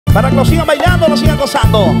Para que lo sigan bailando, lo sigan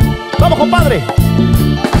gozando. Vamos, compadre.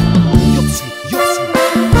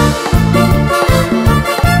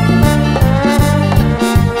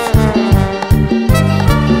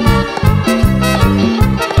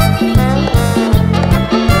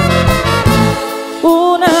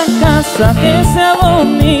 Que sea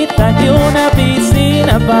bonita y una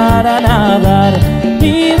piscina para nadar,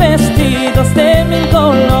 y vestidos de 1000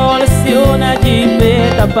 colores y una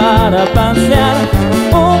jipeta para pasear,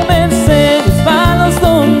 un Mercedes para los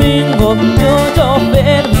domingos y un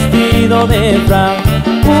chofer vestido de frac,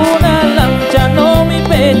 una lancha no muy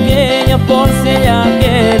pequeña por si ella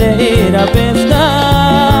quiere ir a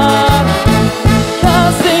pescar.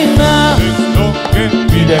 Casi nada es lo que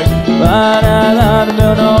pide para darme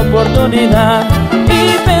una oportunidad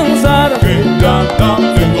y pensar que nada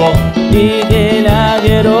tengo y que la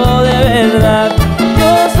quiero de verdad.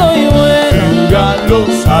 Yo soy bueno, ella lo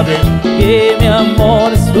sabe, que mi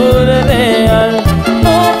amor es puro y real.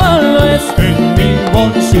 No malo es en mi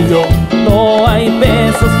bolsillo, no hay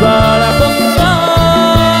pesos para contar.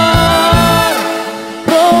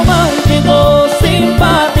 Romántico,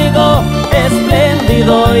 simpático,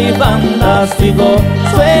 espléndido y fantástico,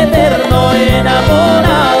 su eterno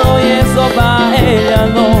enamorado, y eso para ella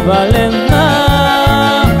no vale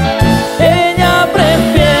nada. Ella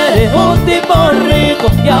prefiere un tipo rico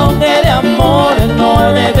y aunque de amor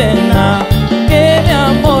no le dé nada, que mi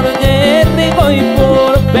amor es rico y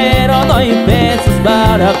puro, pero no hay pesos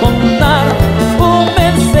para contar. Un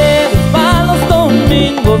Mercedes para los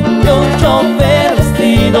domingos y un chofer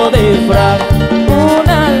vestido de frac,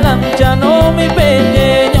 una lancha no muy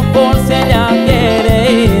pequeña por si ella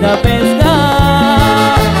quiere ir a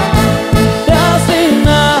pescar. Casi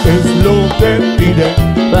nada es lo que pide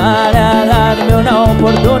para darme una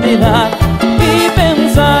oportunidad y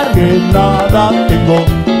pensar que nada tengo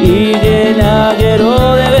y que la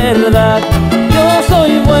quiero de verdad. Yo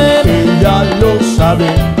soy bueno, ella lo sabe,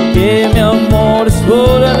 que mi amor es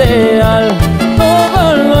puro y real. No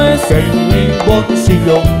malo es en mi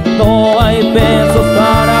bolsillo, no hay pesos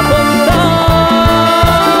para contar.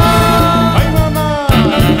 ¡Ay, mamá!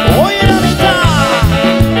 ¡Oye, la mitad!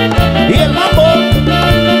 Y el mambo,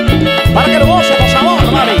 para que lo goce con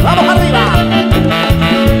sabor, mami. ¡Vamos arriba!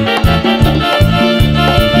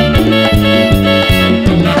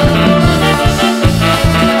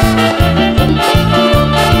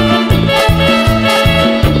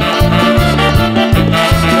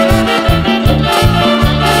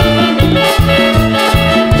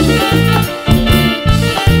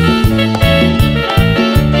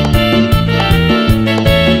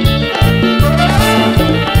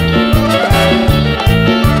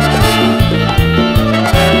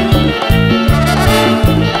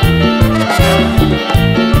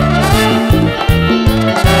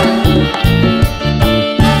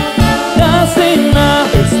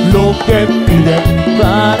 Que pide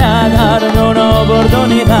para darme una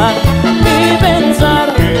oportunidad y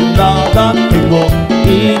pensar que nada tengo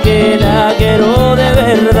y que la quiero de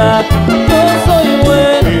verdad. Yo soy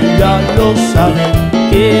bueno, ella lo sabe,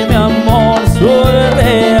 que mi amor es puro y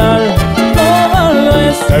real. No malo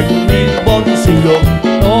es en mi bolsillo,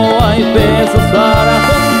 no hay pesos para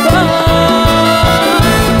contar.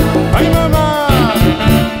 ¡Ay, mamá!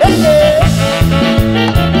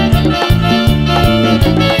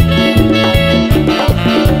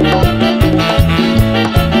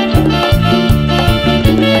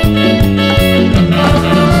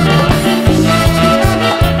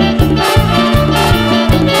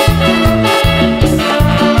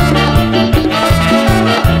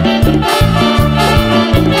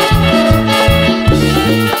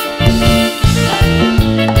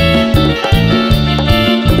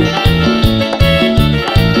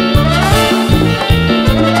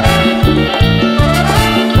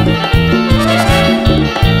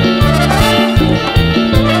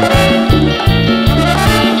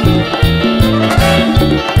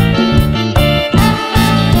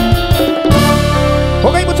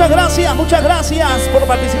 Muchas gracias por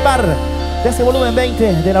participar de este volumen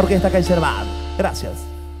 20 de la Orquesta Kaiser. Gracias.